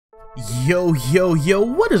Yo,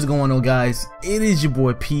 what is going on, guys? It is your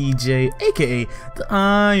boy PJ, aka the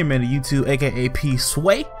Iron Man of YouTube, aka P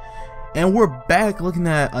Sway, and we're back looking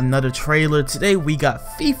at another trailer. Today we got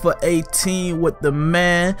FIFA 18 with the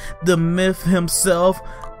man, the myth himself,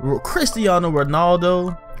 Cristiano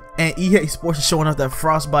Ronaldo, and EA Sports is showing off that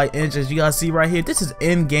Frostbite engine. As you guys see right here, this is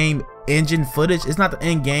in-game engine footage. It's not the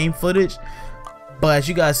in-game footage, but as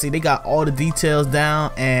you guys see, they got all the details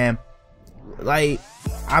down, and like,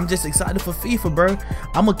 I'm just excited for FIFA, bro.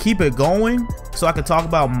 I'm gonna keep it going so I can talk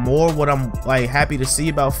about more what I'm like happy to see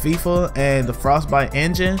about FIFA and the Frostbite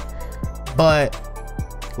engine. But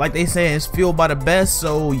like they say, it's fueled by the best.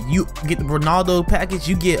 So you get the Ronaldo package,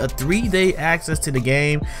 you get a 3-day access to the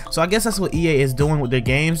game. So I guess that's what EA is doing with their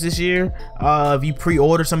games this year. If you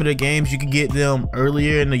pre-order some of the games, you can get them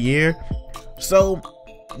earlier in the year. So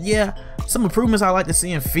yeah, some improvements I like to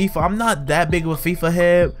see in FIFA. I'm not that big of a FIFA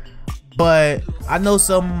head, but I know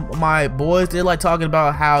some of my boys, they like talking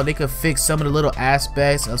about how they could fix some of the little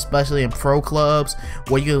aspects, especially in pro clubs,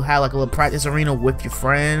 where you have like a little practice arena with your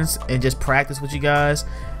friends and just practice with you guys.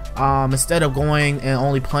 Instead of going and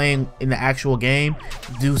only playing in the actual game,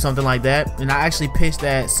 do something like that. And I actually pitched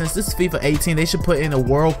that since this is FIFA 18, they should put in a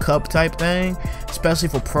World Cup type thing, especially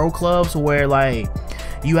for pro clubs, where like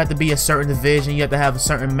you have to be a certain division, you have to have a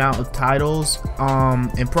certain amount of titles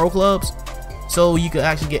in pro clubs, so you could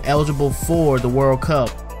actually get eligible for the World Cup.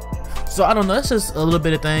 So I don't know, that's just a little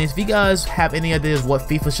bit of things. If you guys have any ideas what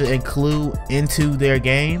FIFA should include into their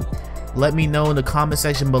game, let me know in the comment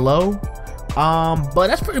section below. But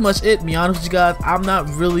that's pretty much it, to be honest with you guys. I'm not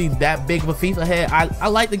really that big of a FIFA head. I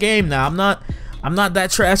like the game now. I'm not that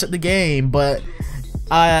trash at the game, but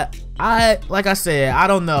like I said, I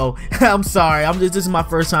don't know. I'm sorry. This is my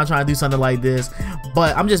first time trying to do something like this,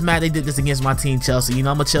 but I'm just mad they did this against my team, Chelsea. You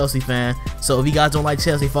know, I'm a Chelsea fan, so if you guys don't like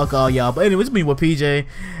Chelsea, fuck all y'all. But anyways, it's me with PJ,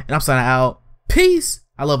 and I'm signing out. Peace.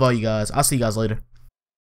 I love all you guys. I'll see you guys later.